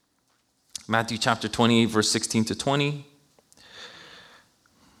Matthew chapter 28, verse 16 to 20.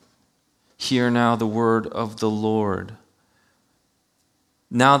 Hear now the word of the Lord.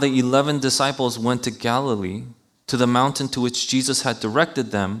 Now the 11 disciples went to Galilee, to the mountain to which Jesus had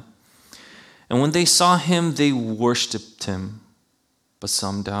directed them. And when they saw him, they worshipped him, but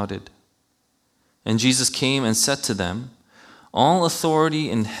some doubted. And Jesus came and said to them, all authority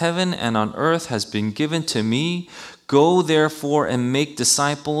in heaven and on earth has been given to me. Go therefore and make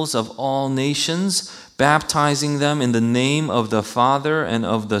disciples of all nations, baptizing them in the name of the Father and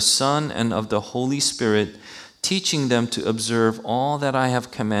of the Son and of the Holy Spirit, teaching them to observe all that I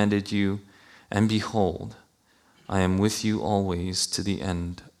have commanded you. And behold, I am with you always to the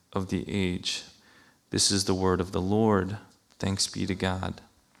end of the age. This is the word of the Lord. Thanks be to God.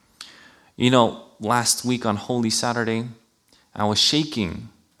 Last week on Holy Saturday, I was shaking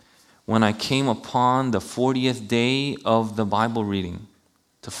when I came upon the 40th day of the Bible reading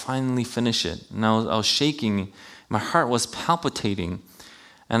to finally finish it. And I was shaking. My heart was palpitating.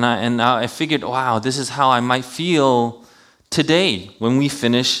 And I figured, wow, this is how I might feel today when we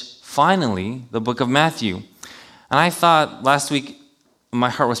finish, finally, the book of Matthew. And I thought last week my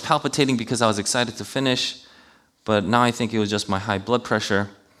heart was palpitating because I was excited to finish. But now I think it was just my high blood pressure.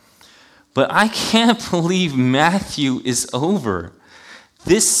 But I can't believe Matthew is over.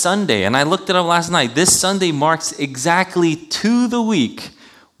 This Sunday, and I looked it up last night, this Sunday marks exactly to the week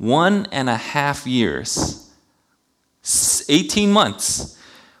 1.5 years. 18 months.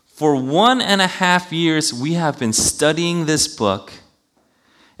 For 1.5 years, we have been studying this book.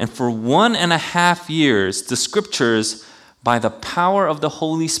 And for 1.5 years, the scriptures, by the power of the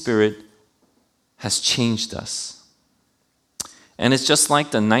Holy Spirit, has changed us. And it's just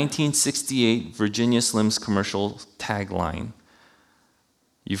like the 1968 Virginia Slims commercial tagline,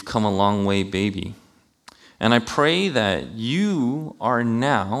 you've come a long way, baby. And I pray that we are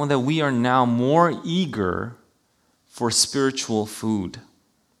now more eager for spiritual food.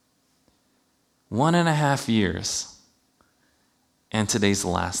 1.5 years, and today's the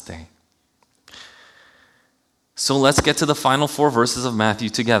last day. So let's get to the final 4 verses of Matthew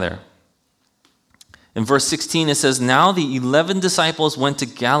together. In verse 16, it says, now the 11 disciples went to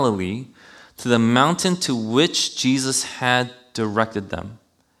Galilee, to the mountain to which Jesus had directed them.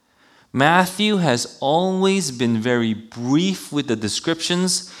 Matthew has always been very brief with the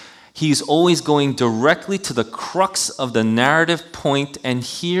descriptions. He's always going directly to the crux of the narrative point, and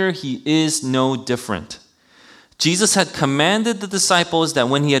here he is no different. Jesus had commanded the disciples that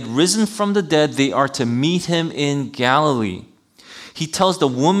when he had risen from the dead, they are to meet him in Galilee. He tells the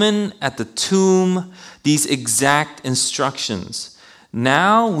woman at the tomb these exact instructions.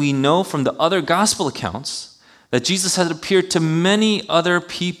 Now we know from the other gospel accounts that Jesus had appeared to many other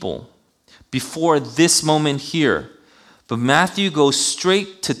people before this moment here. But Matthew goes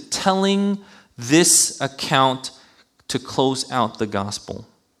straight to telling this account to close out the gospel.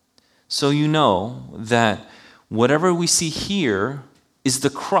 So you know that whatever we see here is the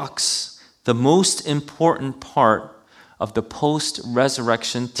crux, the most important part of the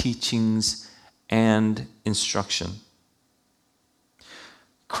post-resurrection teachings and instruction.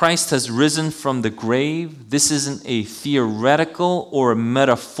 Christ has risen from the grave. This isn't a theoretical or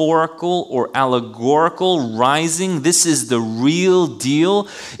metaphorical or allegorical rising. This is the real deal.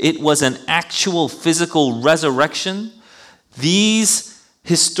 It was an actual physical resurrection. These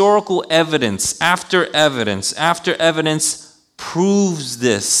historical evidence after evidence proves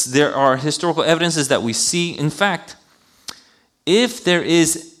this. There are historical evidences that we see. In fact, if there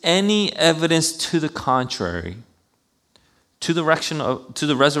is any evidence to the contrary, to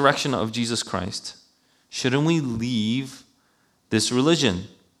the resurrection of Jesus Christ, shouldn't we leave this religion?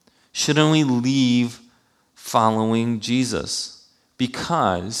 Shouldn't we leave following Jesus?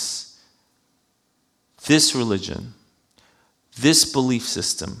 Because this religion, this belief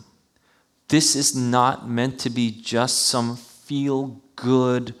system, this is not meant to be just some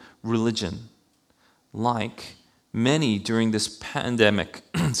feel-good religion like many during this pandemic,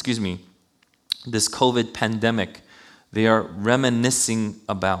 this COVID pandemic, they are reminiscing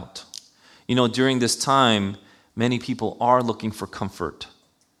about. During this time, many people are looking for comfort.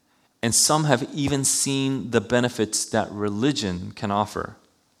 And some have even seen the benefits that religion can offer.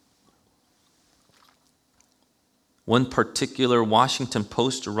 One particular Washington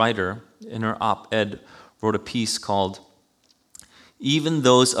Post writer in her op-ed wrote a piece called, "Even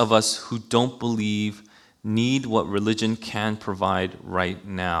those of us who don't believe need what religion can provide right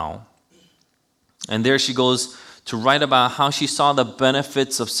now." And there she goes to write about how she saw the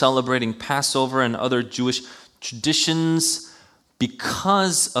benefits of celebrating Passover and other Jewish traditions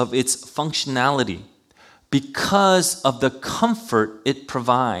because of its functionality, because of the comfort it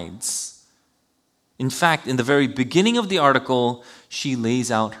provides. In fact, in the very beginning of the article, she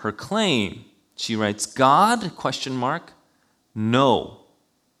lays out her claim. She writes, God, question mark, no,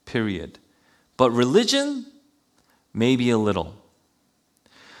 period. But religion, maybe a little.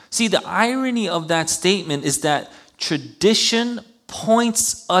 See, the irony of that statement is that tradition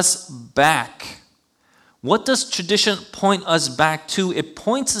points us back. What does tradition point us back to? It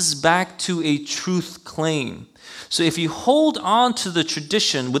points us back to a truth claim. So if you hold on to the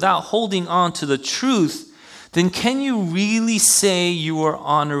tradition without holding on to the truth, then can you really say you are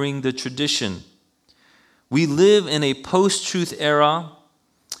honoring the tradition? We live in a post-truth era,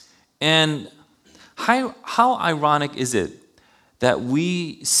 and how ironic is it that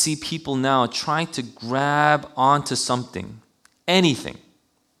we see people now trying to grab onto something, anything.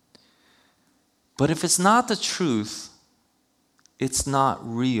 But if it's not the truth, it's not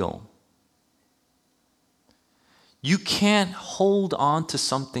real. You can't hold on to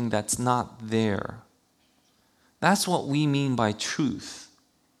something that's not there. That's what we mean by truth.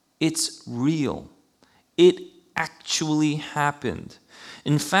 It's real. It actually happened.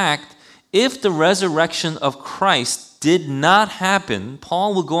 In fact, if the resurrection of Christ did not happen,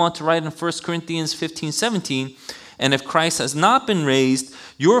 Paul will go on to write in 1 Corinthians 15:17, and if Christ has not been raised,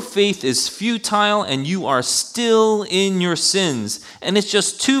 your faith is futile and you are still in your sins. And it's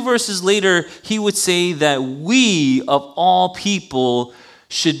just 2 verses later, he would say that we, of all people,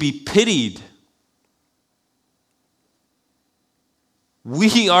 should be pitied.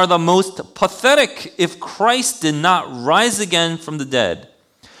 We are the most pathetic if Christ did not rise again from the dead.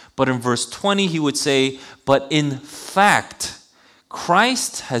 But in verse 20, he would say, but in fact,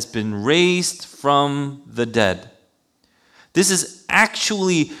 Christ has been raised from the dead. This is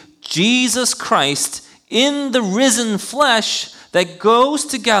actually Jesus Christ in the risen flesh that goes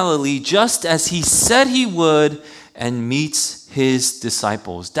to Galilee just as he said he would and meets his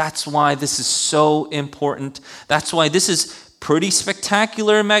disciples. That's why this is so important. That's why this is pretty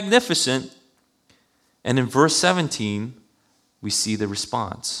spectacular and magnificent. And in verse 17, we see the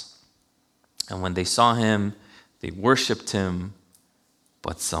response. And when they saw him, they worshiped him,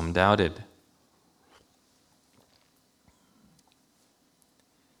 but some doubted.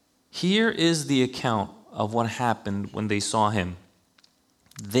 Here is the account of what happened when they saw him.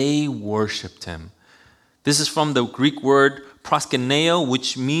 They worshiped him. This is from the Greek word proskuneo,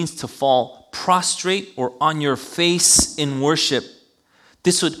 which means to fall prostrate or on your face in worship.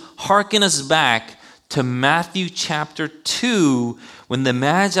 This would hearken us back to Matthew chapter 2, when the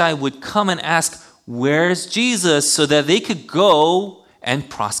Magi would come and ask, where's Jesus? So that they could go and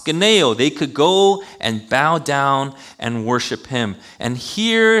proskuneo. They could go and bow down and worship him. And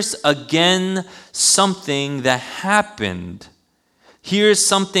here's again something that happened. Here's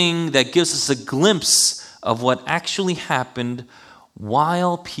something that gives us a glimpse of what actually happened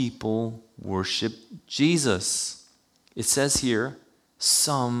while people worship Jesus. It says here,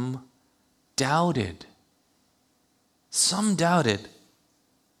 some doubted. Some doubted.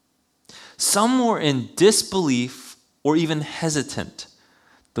 Some were in disbelief or even hesitant.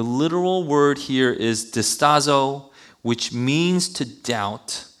 The literal word here is distazo, which means to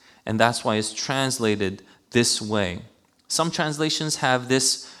doubt, and that's why it's translated this way. Some translations have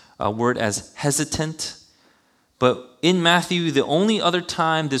this word as hesitant. But in Matthew, the only other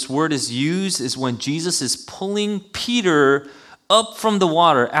time this word is used is when Jesus is pulling Peter up from the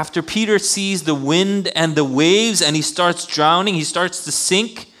water. After Peter sees the wind and the waves and he starts drowning, he starts to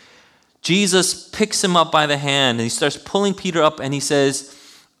sink, Jesus picks him up by the hand and he starts pulling Peter up and he says,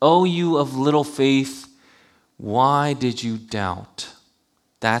 "O you of little faith, why did you doubt?"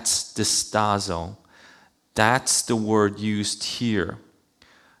 That's distazo. That's the word used here.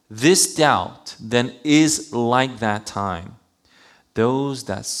 This doubt then is like that time, those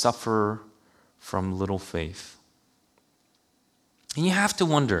that suffer from little faith. And you have to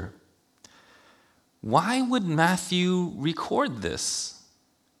wonder, why would Matthew record this?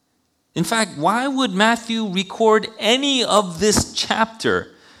 In fact, why would Matthew record any of this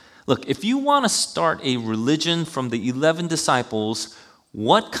chapter? Look, if you want to start a religion from the 11 disciples,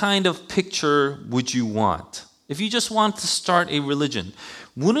 what kind of picture would you want? If you just want to start a religion,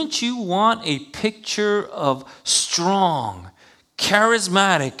 wouldn't you want a picture of strong,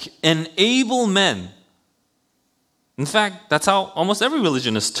 charismatic, and able men? In fact, that's how almost every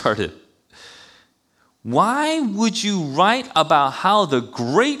religion is started. Why would you write about how the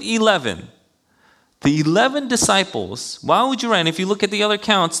great 11, the 11 disciples, why would you write? And if you look at the other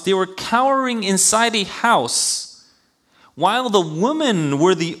accounts, they were cowering inside a house, while the women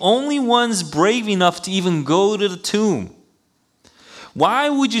were the only ones brave enough to even go to the tomb. Why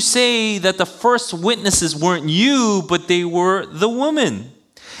would you say that the first witnesses weren't you, but they were the women?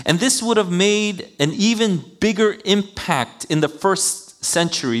 And this would have made an even bigger impact in the first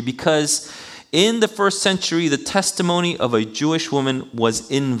century, because in the first century, the testimony of a Jewish woman was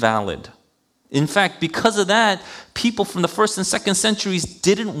invalid. In fact, because of that, people from the first and second centuries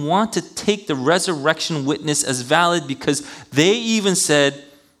didn't want to take the resurrection witness as valid, because they even said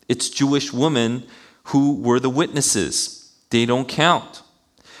it's Jewish women who were the witnesses. They don't count.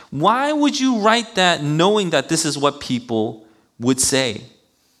 Why would you write that knowing that this is what people would say?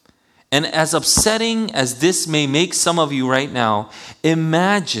 And as upsetting as this may make some of you right now,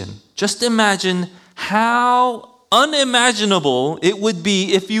 just imagine how unimaginable it would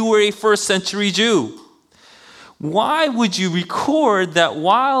be if you were a first century Jew. Why would you record that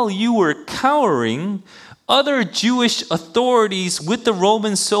while you were cowering, other Jewish authorities with the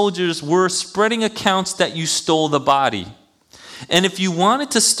Roman soldiers were spreading accounts that you stole the body? And if you wanted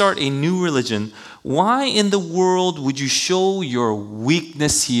to start a new religion, why in the world would you show your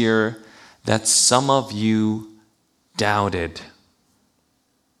weakness here that some of you doubted?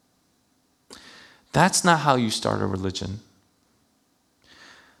 That's not how you start a religion.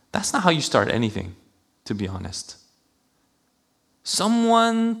 That's not how you start anything, to be honest.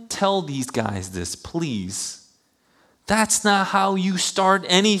 Someone tell these guys this, please. That's not how you start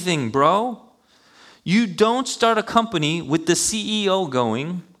anything, bro. You don't start a company with the CEO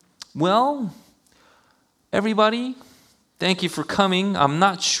going, well, everybody, thank you for coming. I'm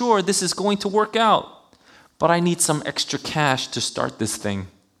not sure this is going to work out, but I need some extra cash to start this thing.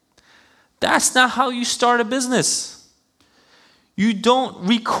 That's not how you start a business. You don't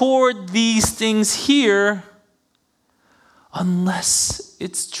record these things here unless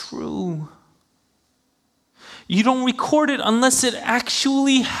it's true. You don't record it unless it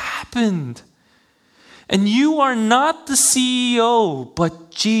actually happened. And you are not the CEO,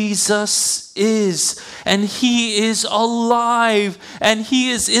 but Jesus is. And He is alive. And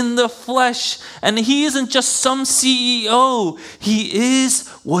He is in the flesh. And He isn't just some CEO. He is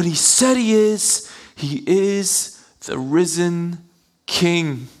what He said He is. He is the risen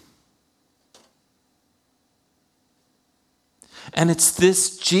King. And it's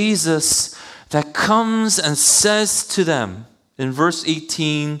this Jesus that comes and says to them in verse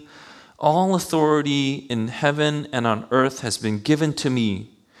 18, all authority in heaven and on earth has been given to me.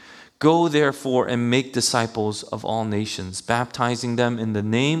 Go therefore and make disciples of all nations, baptizing them in the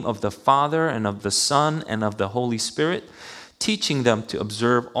name of the Father and of the Son and of the Holy Spirit, teaching them to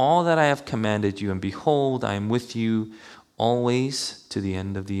observe all that I have commanded you. And behold, I am with you always to the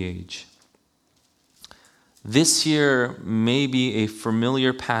end of the age. This here may be a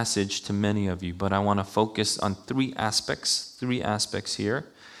familiar passage to many of you, but I want to focus on three aspects here.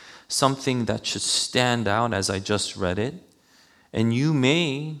 Something that should stand out as I just read it. And you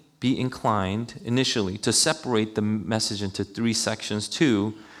may be inclined initially to separate the message into three sections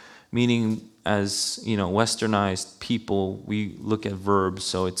too, meaning as westernized people, we look at verbs,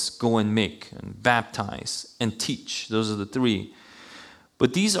 so it's go and make, and baptize, and teach. Those are the three.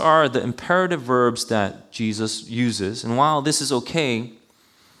 But these are the imperative verbs that Jesus uses. And while this is okay,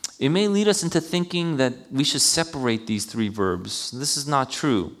 it may lead us into thinking that we should separate these three verbs. This is not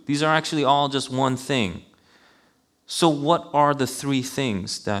true. These are actually all just one thing. So what are the three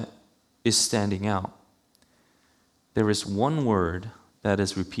things that is standing out? There is one word that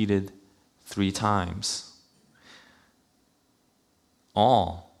is repeated 3 times.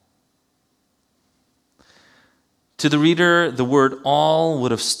 All. To the reader, the word all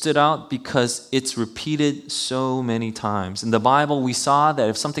would have stood out because it's repeated so many times. In the Bible, we saw that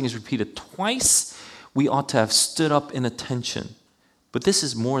if something is repeated twice, we ought to have stood up in attention. But this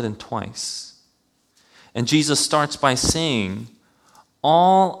is more than twice. And Jesus starts by saying,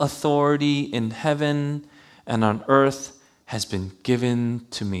 all authority in heaven and on earth has been given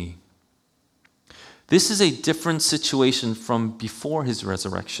to me. This is a different situation from before His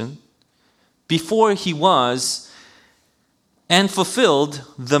resurrection. Before He was and fulfilled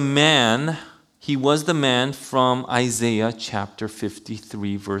he was the man from Isaiah chapter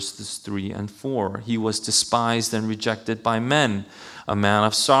 53, verses 3 and 4. He was despised and rejected by men, a man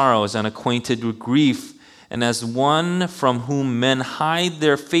of sorrows and acquainted with grief. And as one from whom men hide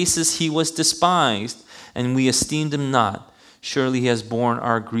their faces, He was despised, and we esteemed Him not. Surely He has borne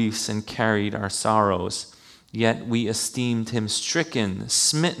our griefs and carried our sorrows. Yet we esteemed Him stricken,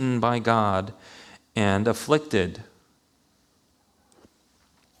 smitten by God, and afflicted.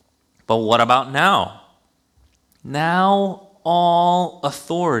 But what about now? Now all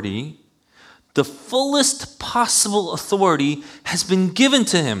authority, the fullest possible authority, has been given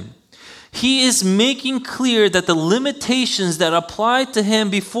to Him. He is making clear that the limitations that applied to him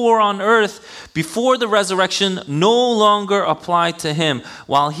before on earth, before the resurrection, no longer apply to him.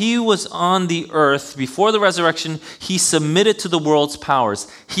 While he was on the earth, before the resurrection, he submitted to the world's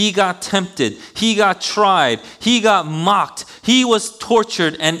powers. He got tempted. He got tried. He got mocked. He was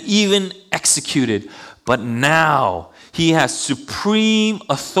tortured and even executed. But now he has supreme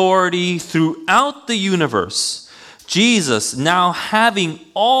authority throughout the universe. Jesus, now having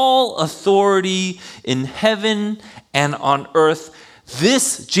all authority in heaven and on earth,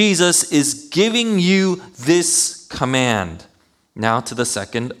 this Jesus is giving you this command. Now to the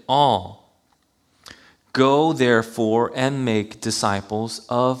second all. Go therefore and make disciples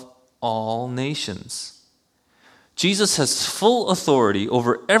of all nations. Jesus has full authority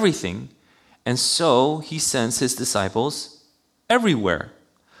over everything, and so he sends his disciples everywhere.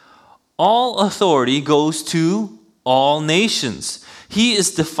 All authority goes to all nations. He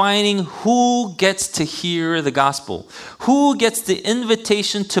is defining who gets to hear the gospel, who gets the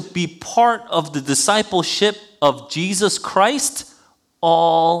invitation to be part of the discipleship of Jesus Christ,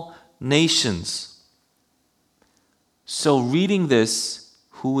 all nations. So reading this,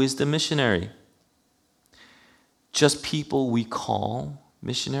 who is the missionary? Just people we call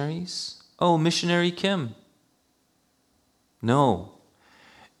missionaries? Oh, missionary Kim. No.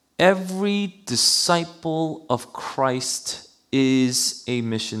 Every disciple of Christ is a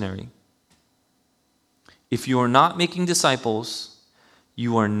missionary. If you are not making disciples,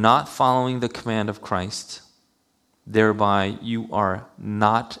 you are not following the command of Christ. Thereby, you are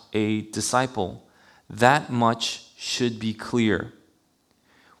not a disciple. That much should be clear.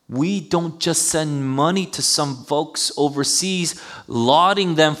 We don't just send money to some folks overseas,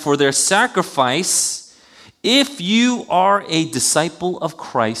 lauding them for their sacrifice. If you are a disciple of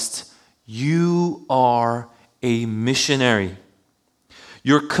Christ, you are a missionary.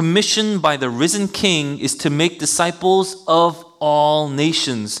 Your commission by the risen King is to make disciples of all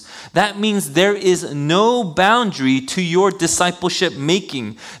nations. That means there is no boundary to your discipleship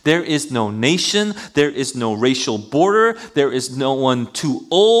making. There is no nation, there is no racial border, there is no one too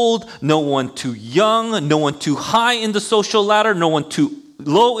old, no one too young, no one too high in the social ladder, no one too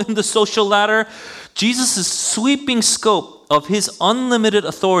low in the social ladder. Jesus' sweeping scope of his unlimited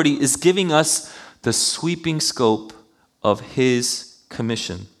authority is giving us the sweeping scope of his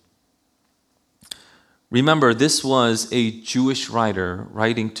commission. Remember, this was a Jewish writer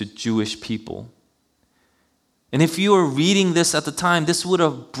writing to Jewish people. And if you were reading this at the time, this would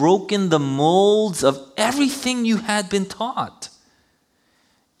have broken the molds of everything you had been taught.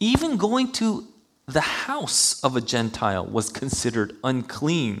 Even going to the house of a Gentile was considered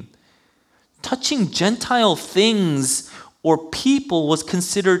unclean. Touching Gentile things or people was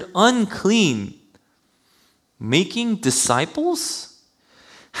considered unclean. Making disciples?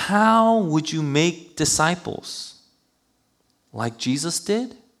 How would you make disciples? Like Jesus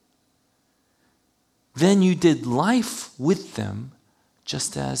did? Then you did life with them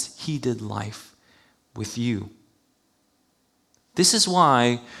just as he did life with you. This is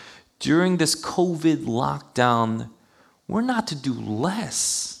why during this COVID lockdown, we're not to do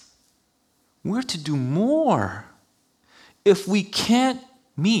less. We're to do more. If we can't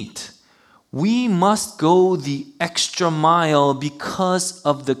meet, we must go the extra mile because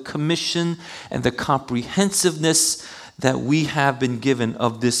of the commission and the comprehensiveness that we have been given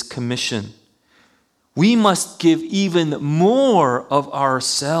of this commission. We must give even more of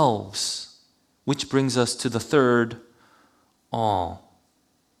ourselves, which brings us to the third all.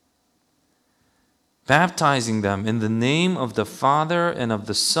 Baptizing them in the name of the Father and of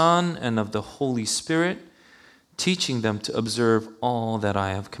the Son and of the Holy Spirit, teaching them to observe all that I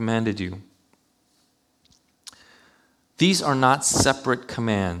have commanded you. These are not separate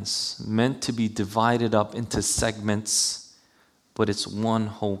commands meant to be divided up into segments, but it's one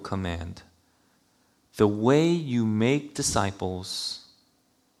whole command. The way you make disciples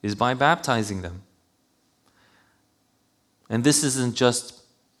is by baptizing them. And this isn't just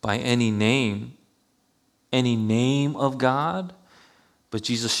by any name of God, but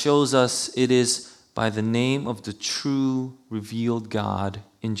Jesus shows us it is by the name of the true revealed God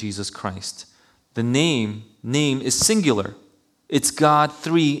in Jesus Christ. The name is singular. It's God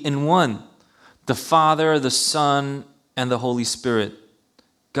 3 in 1. The Father, the Son, and the Holy Spirit.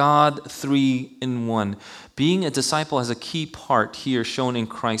 God 3 in 1. Being a disciple has a key part here shown in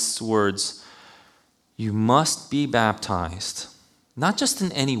Christ's words. You must be baptized, not just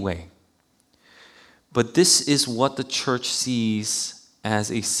in any way, but this is what the church sees as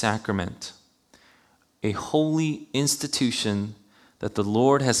a sacrament, a holy institution that the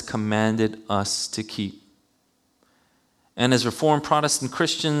Lord has commanded us to keep. And as Reformed Protestant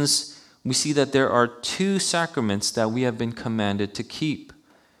Christians, we see that there are two sacraments that we have been commanded to keep.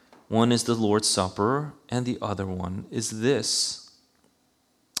 One is the Lord's Supper, and the other one is this.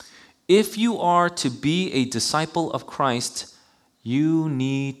 If you are to be a disciple of Christ, you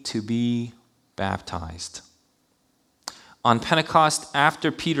need to be baptized. On Pentecost,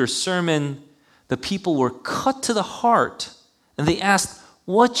 after Peter's sermon, the people were cut to the heart, and they asked,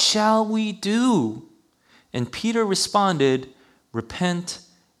 "What shall we do?" And Peter responded, "Repent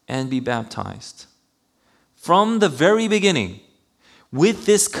and be baptized." From the very beginning, with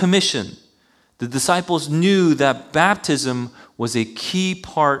this commission, the disciples knew that baptism was a key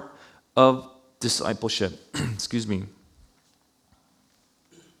part of discipleship. Excuse me.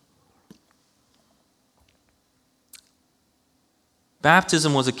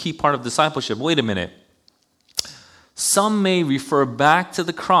 Baptism was a key part of discipleship. Wait a minute. Some may refer back to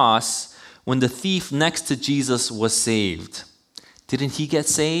the cross when the thief next to Jesus was saved. Didn't he get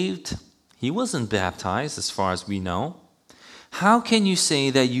saved? He wasn't baptized, as far as we know. How can you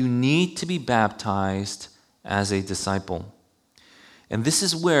say that you need to be baptized as a disciple? And this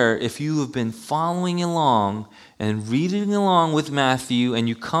is where, if you have been following along and reading along with Matthew and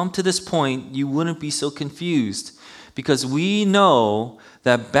you come to this point, you wouldn't be so confused. Because we know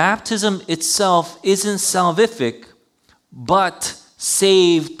that baptism itself isn't salvific, but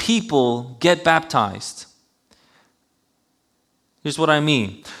saved people get baptized. Here's what I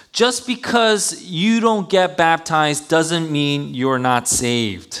mean. Just because you don't get baptized doesn't mean you're not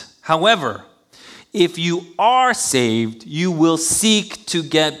saved. However, if you are saved, you will seek to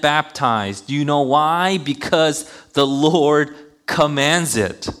get baptized. Do you know why? Because the Lord commands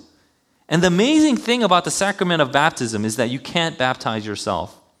it. And the amazing thing about the sacrament of baptism is that you can't baptize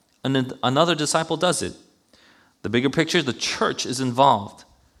yourself. Another disciple does it. The bigger picture, the church is involved.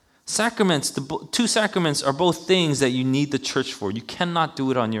 Sacraments, the two sacraments are both things that you need the church for. You cannot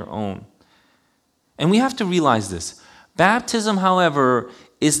do it on your own. And we have to realize this. Baptism, however,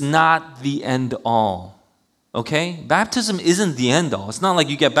 is not the end all. Okay? Baptism isn't the end all. It's not like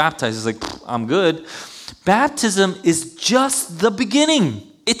you get baptized, it's like, I'm good. Baptism is just the beginning.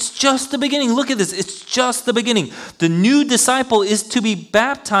 It's just the beginning. Look at this. It's just the beginning. The new disciple is to be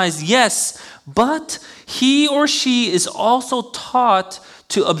baptized, yes, but he or she is also taught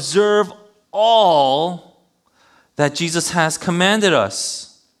to observe all that Jesus has commanded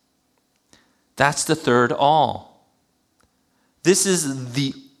us. That's the third all. This is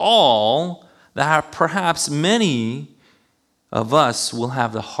the all that perhaps many of us will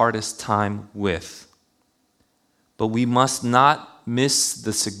have the hardest time with. But we must not miss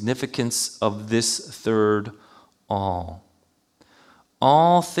the significance of this third all.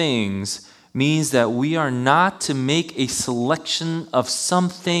 All things means that we are not to make a selection of some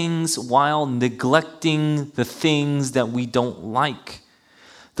things while neglecting the things that we don't like.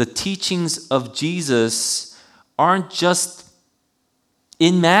 The teachings of Jesus aren't just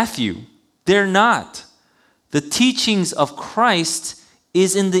in Matthew. They're not. The teachings of Christ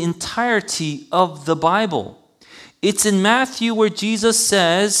is in the entirety of the Bible. It's in Matthew where Jesus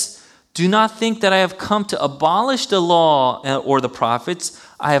says, "Do not think that I have come to abolish the law or the prophets.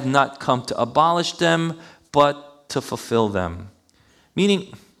 I have not come to abolish them, but to fulfill them."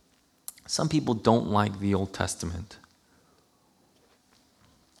 Meaning, some people don't like the Old Testament.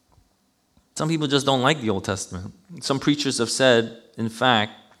 Some people just don't like the Old Testament. Some preachers have said, in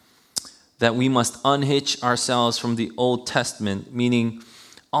fact, that we must unhitch ourselves from the Old Testament, meaning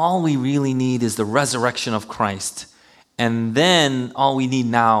all we really need is the resurrection of Christ. And then all we need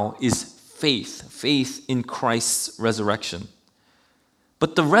now is faith in Christ's resurrection.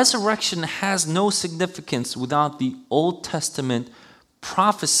 But the resurrection has no significance without the Old Testament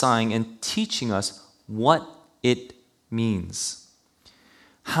prophesying and teaching us what it means.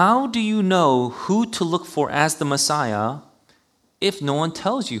 How do you know who to look for as the Messiah if no one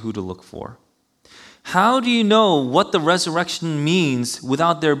tells you who to look for? How do you know what the resurrection means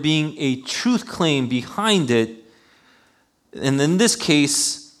without there being a truth claim behind it? And in this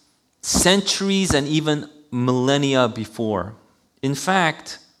case, centuries and even millennia before. In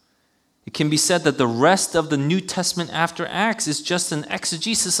fact, it can be said that the rest of the New Testament after Acts is just an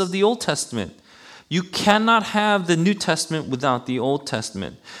exegesis of the Old Testament. You cannot have the New Testament without the Old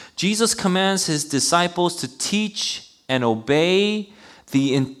Testament. Jesus commands his disciples to teach and obey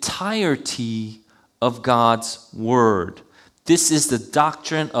the entirety of God's Word. This is the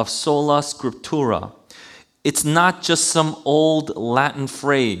doctrine of sola scriptura. It's not just some old Latin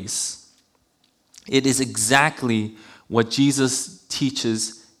phrase. It is exactly what Jesus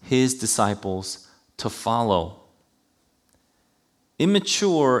teaches his disciples to follow.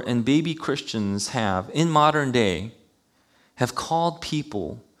 Immature and baby Christians have, in modern day, have called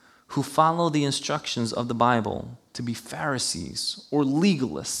people who follow the instructions of the Bible to be Pharisees or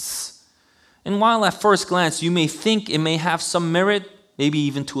legalists. And while at first glance you may think it may have some merit, maybe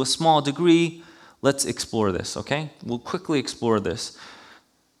even to a small degree, let's explore this, okay? We'll quickly explore this.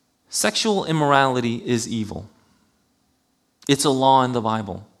 Sexual immorality is evil. It's a law in the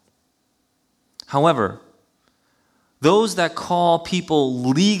Bible. However, those that call people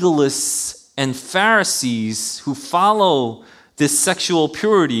legalists and Pharisees who follow this sexual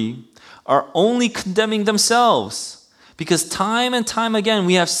purity are only condemning themselves, because time and time again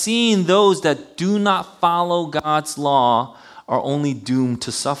we have seen those that do not follow God's law are only doomed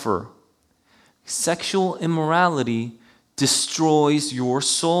to suffer. Sexual immorality destroys your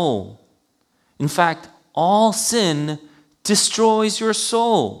soul. In fact, all sin destroys your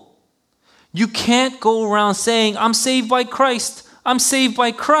soul. You can't go around saying, I'm saved by Christ, I'm saved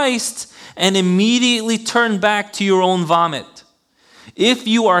by Christ, and immediately turn back to your own vomit. If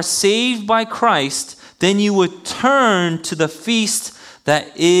you are saved by Christ, then you would turn to the feast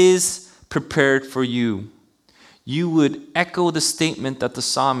that is prepared for you. You would echo the statement that the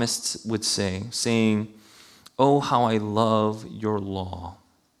psalmist would say, saying, "Oh, how I love your law."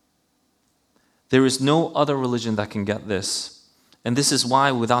 There is no other religion that can get this. And this is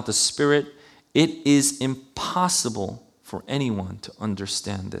why without the Spirit, it is impossible for anyone to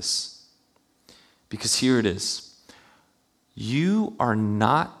understand this. Because here it is. You are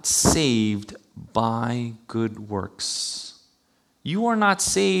not saved by good works. You are not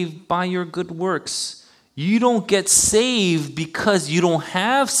saved by your good works. You don't get saved because you don't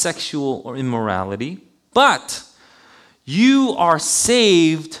have sexual or immorality, but you are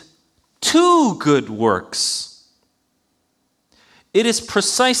saved to good works. It is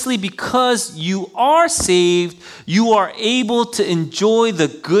precisely because you are saved, you are able to enjoy the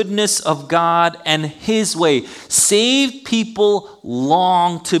goodness of God and His way. Saved people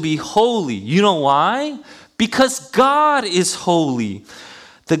long to be holy. You know why? Because God is holy.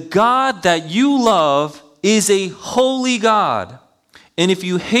 The God that you love is a holy God. And if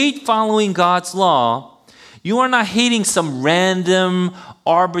you hate following God's law, you are not hating some random,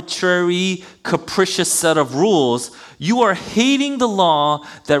 arbitrary, capricious set of rules. You are hating the law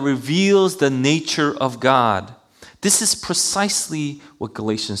that reveals the nature of God. This is precisely what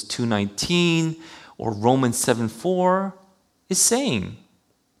Galatians 2:19 or Romans 7:4 is saying.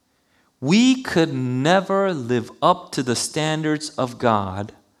 We could never live up to the standards of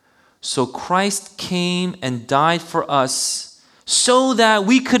God, so Christ came and died for us so that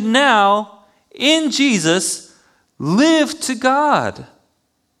we could now, in Jesus, live to God.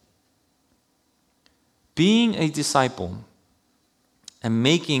 Being a disciple and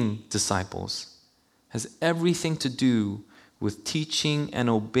making disciples has everything to do with teaching and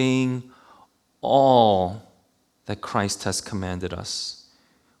obeying all that Christ has commanded us.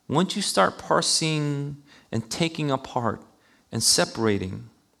 Once you start parsing and taking apart and separating,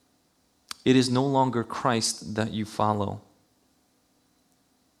 it is no longer Christ that you follow.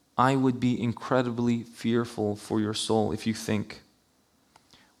 I would be incredibly fearful for your soul if you think,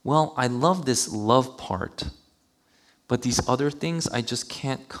 well, I love this love part, but these other things I just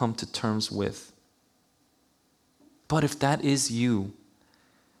can't come to terms with. But if that is you,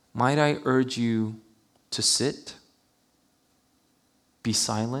 might I urge you to sit, be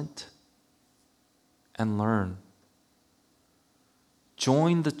silent, and learn.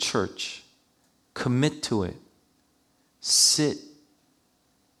 Join the church, commit to it, sit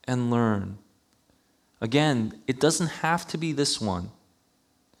and learn. Again, it doesn't have to be this one,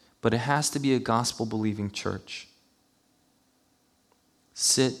 but it has to be a gospel-believing church.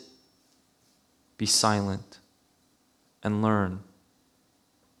 Sit, be silent, and learn.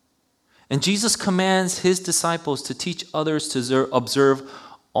 And Jesus commands His disciples to teach others to observe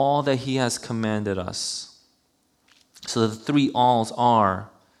all that He has commanded us. So the three alls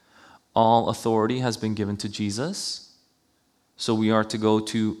are, all authority has been given to Jesus, so we are to go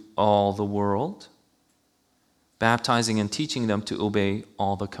to all the world, baptizing and teaching them to obey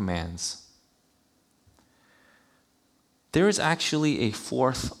all the commands. There is actually a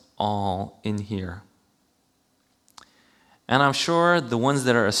fourth all in here. And I'm sure the ones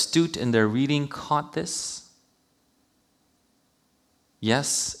that are astute in their reading caught this.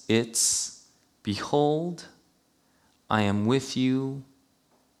 Yes, it's, behold, I am with you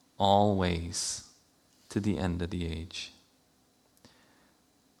always to the end of the age.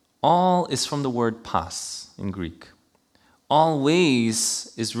 All is from the word pas in Greek.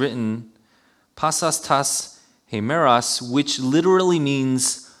 Always is written pasas tas hemeras, which literally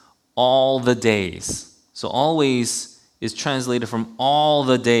means all the days. So always is translated from all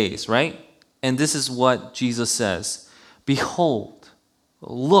the days, right? And this is what Jesus says. Behold,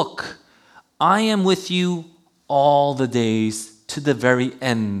 look, I am with you all the days to the very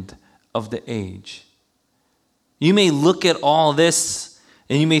end of the age. You may look at all this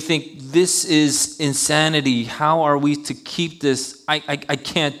and you may think, this is insanity. How are we to keep this? I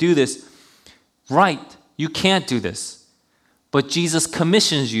can't do this. Right, you can't do this. But Jesus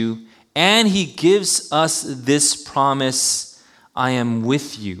commissions you and he gives us this promise, I am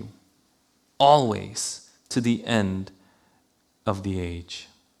with you always to the end of the age.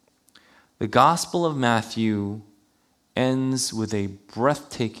 The Gospel of Matthew ends with a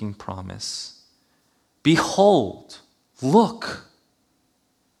breathtaking promise. Behold, look.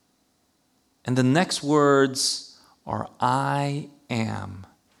 And the next words are I am,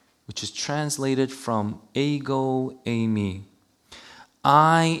 which is translated from ego eimi.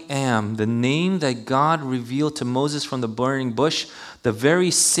 I am, the name that God revealed to Moses from the burning bush, the very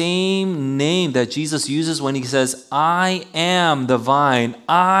same name that Jesus uses when he says, I am the vine,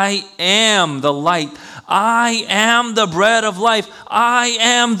 I am the light, I am the bread of life, I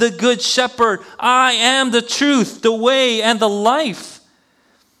am the good shepherd, I am the truth, the way, and the life.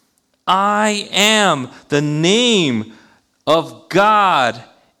 I am the name of God,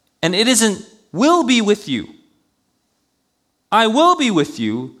 and it isn't will be with you. I will be with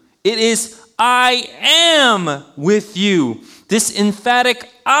you. It is I am with you. This emphatic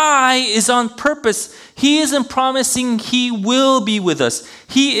I is on purpose. He isn't promising he will be with us.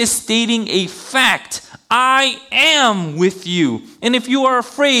 He is stating a fact. I am with you. And if you are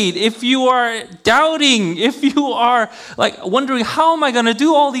afraid, if you are doubting, if you are wondering, how am I going to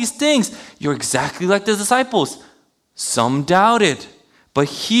do all these things? You're exactly like the disciples. Some doubted. But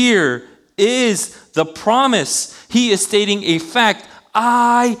here is the promise. He is stating a fact.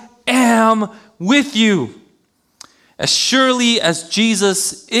 I am with you. As surely as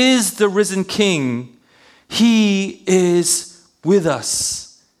Jesus is the risen King, he is with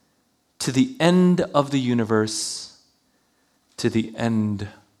us to the end of the universe, to the end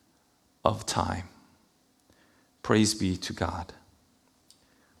of time. Praise be to God.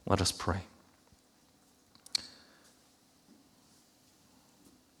 Let us pray.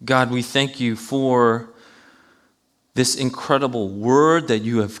 God, we thank you for this incredible word that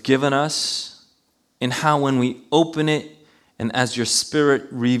you have given us, and how when we open it and as your Spirit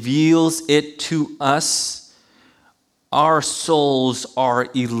reveals it to us, our souls are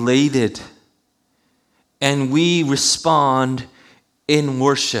elated and we respond in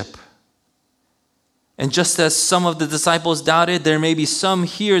worship. And just as some of the disciples doubted, there may be some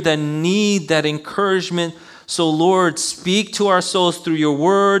here that need that encouragement. So Lord, speak to our souls through your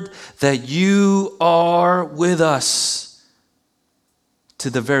word that you are with us to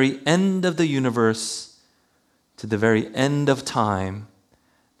the very end of the universe, to the very end of time,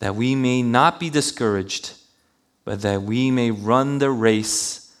 that we may not be discouraged, but that we may run the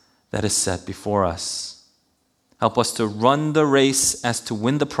race that is set before us. Help us to run the race as to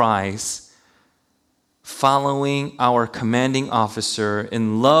win the prize, following our commanding officer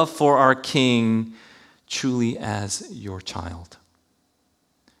in love for our King, truly as your child.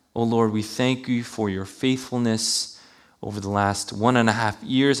 Oh Lord, we thank you for your faithfulness over the last 1.5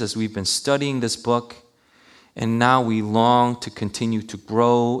 years as we've been studying this book. And now we long to continue to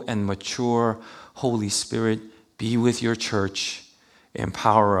grow and mature. Holy Spirit, be with your church.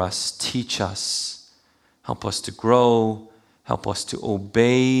 Empower us, teach us. Help us to grow. Help us to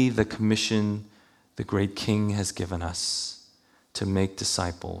obey the commission the great King has given us to make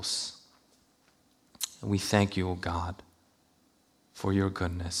disciples. And we thank you, O God, for your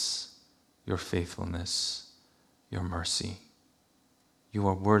goodness, your faithfulness, your mercy. You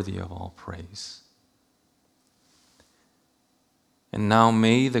are worthy of all praise. And now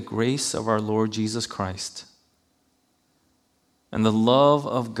may the grace of our Lord Jesus Christ and the love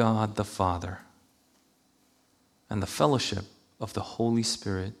of God the Father and the fellowship of the Holy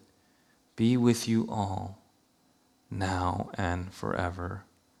Spirit be with you all, now and forever.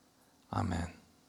 Amen.